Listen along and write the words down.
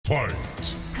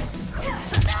Fight!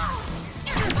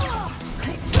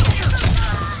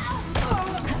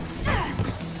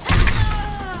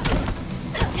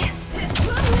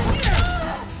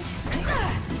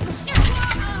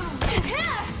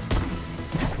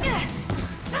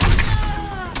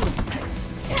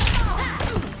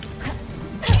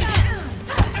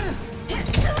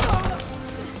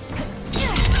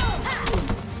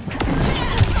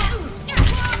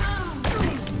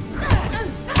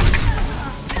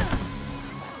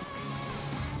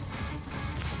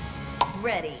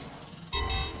 Ready.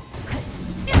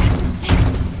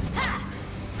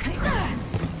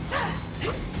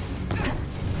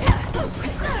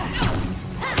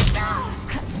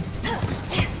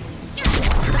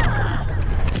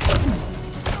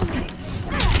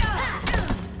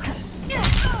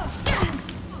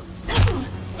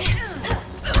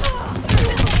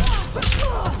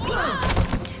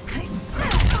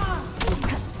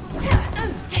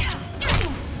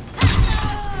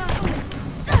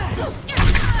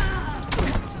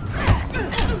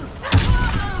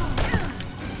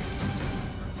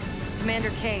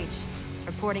 Commander Cage,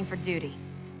 reporting for duty.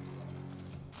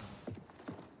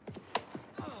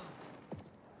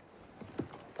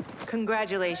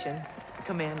 Congratulations,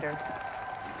 Commander.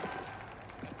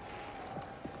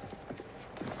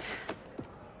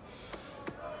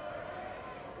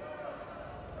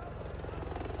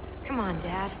 Come on,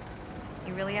 Dad.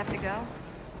 You really have to go?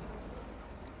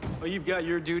 Well, you've got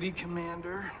your duty,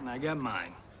 Commander, and I got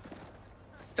mine.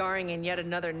 Starring in yet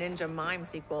another Ninja Mime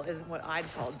sequel isn't what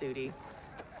I'd call duty.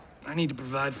 I need to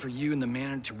provide for you in the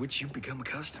manner to which you've become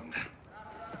accustomed.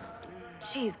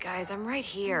 Jeez, guys, I'm right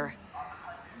here.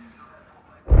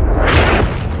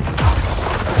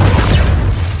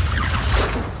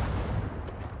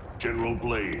 General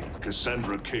Blade,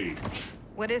 Cassandra Cage.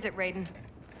 What is it, Raiden?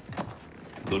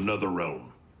 The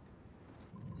Netherrealm.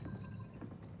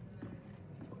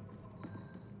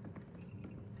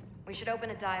 We should open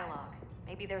a dialogue.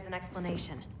 Maybe there's an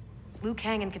explanation. Liu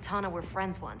Kang and Katana were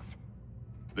friends once.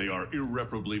 They are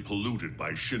irreparably polluted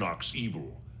by Shinnok's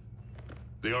evil.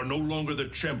 They are no longer the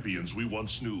champions we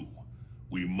once knew.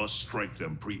 We must strike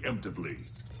them preemptively.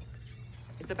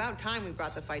 It's about time we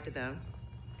brought the fight to them.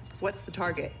 What's the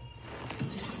target?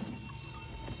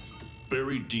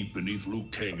 Buried deep beneath Liu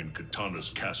Kang and Katana's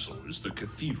castle is the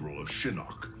Cathedral of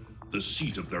Shinnok, the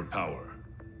seat of their power.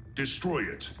 Destroy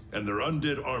it, and their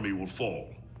undead army will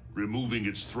fall, removing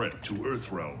its threat to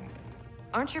Earthrealm.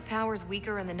 Aren't your powers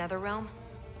weaker in the Netherrealm?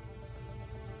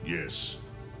 Yes,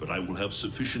 but I will have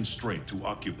sufficient strength to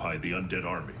occupy the undead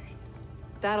army.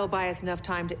 That'll buy us enough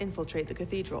time to infiltrate the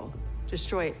cathedral.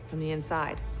 Destroy it from the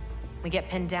inside. We get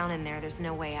pinned down in there, there's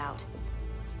no way out.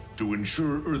 To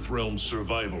ensure Earthrealm's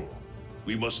survival,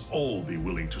 we must all be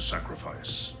willing to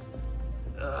sacrifice.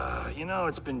 You know,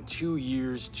 it's been 2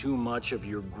 years too much of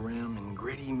your grim and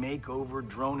gritty makeover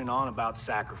droning on about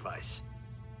sacrifice.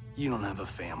 You don't have a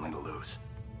family to lose.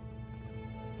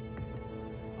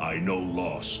 I know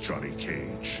loss, Johnny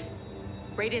Cage.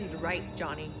 Raiden's right,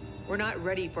 Johnny. We're not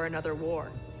ready for another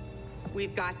war.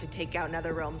 We've got to take out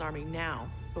Netherrealm's army now,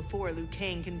 before Liu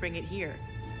Kang can bring it here.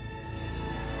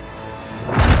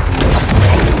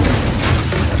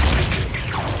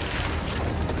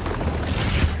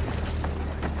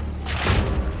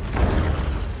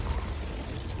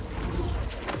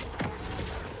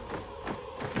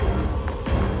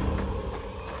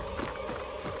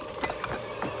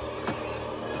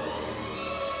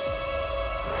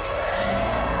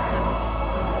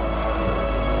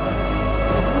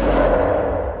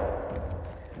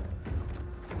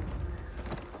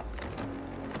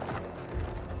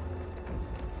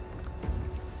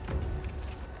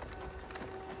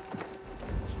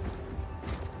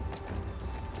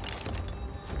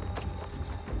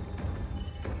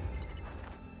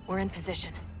 We're in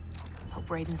position. Hope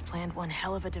Raiden's planned one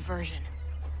hell of a diversion.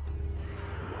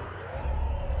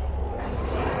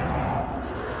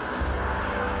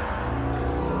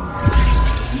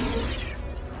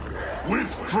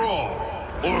 Withdraw,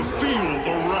 or feel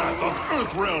the wrath of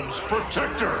Earthrealm's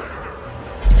protector!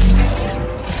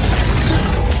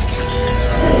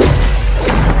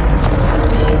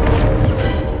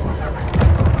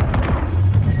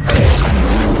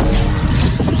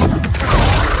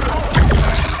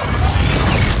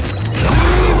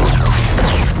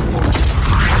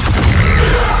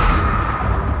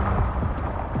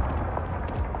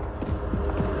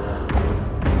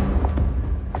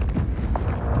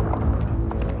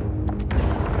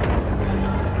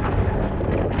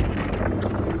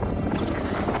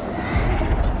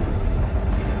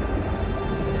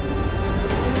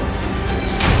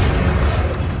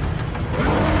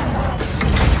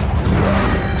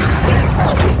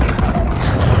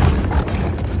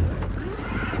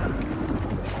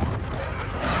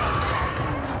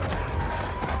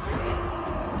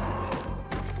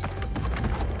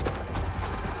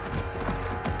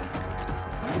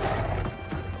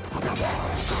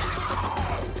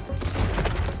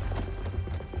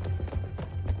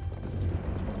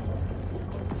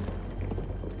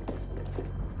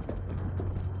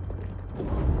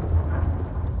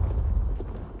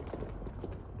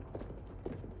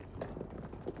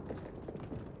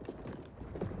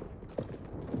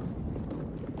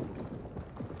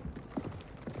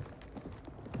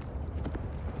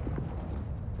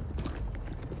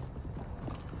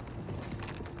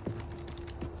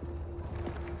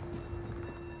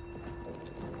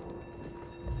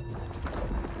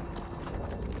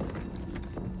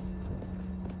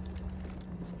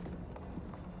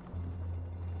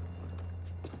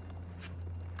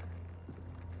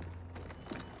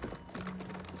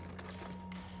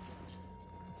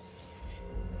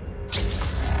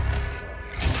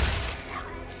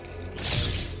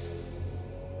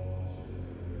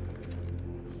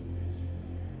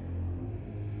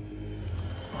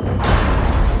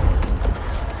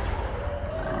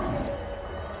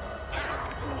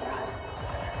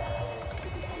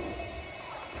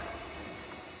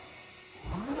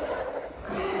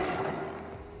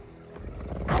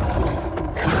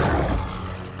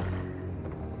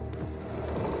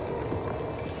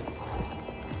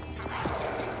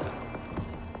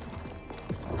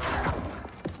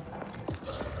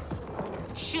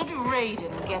 Should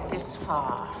Raiden get this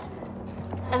far,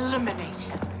 eliminate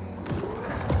him.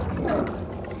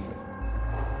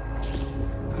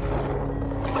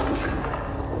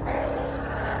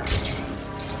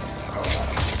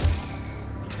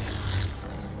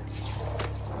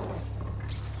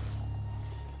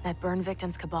 That burn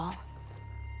victim's Cabal?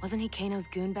 Wasn't he Kano's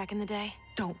goon back in the day?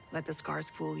 Don't let the scars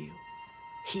fool you.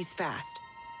 He's fast.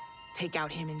 Take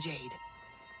out him and Jade.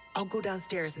 I'll go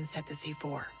downstairs and set the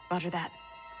C4. Roger that.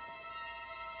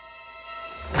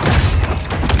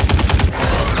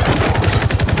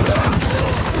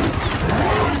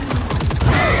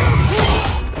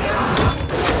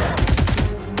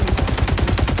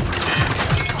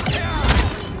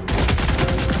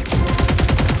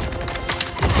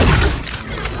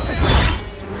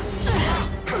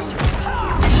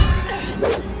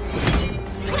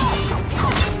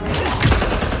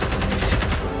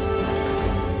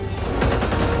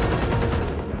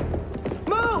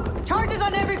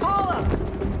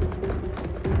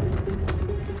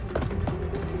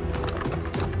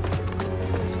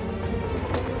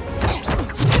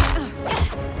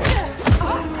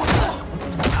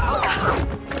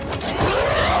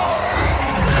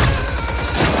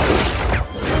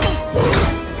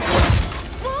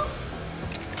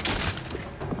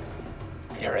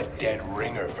 You're a dead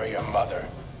ringer for your mother.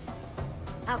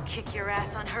 I'll kick your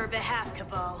ass on her behalf,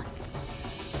 Cabal.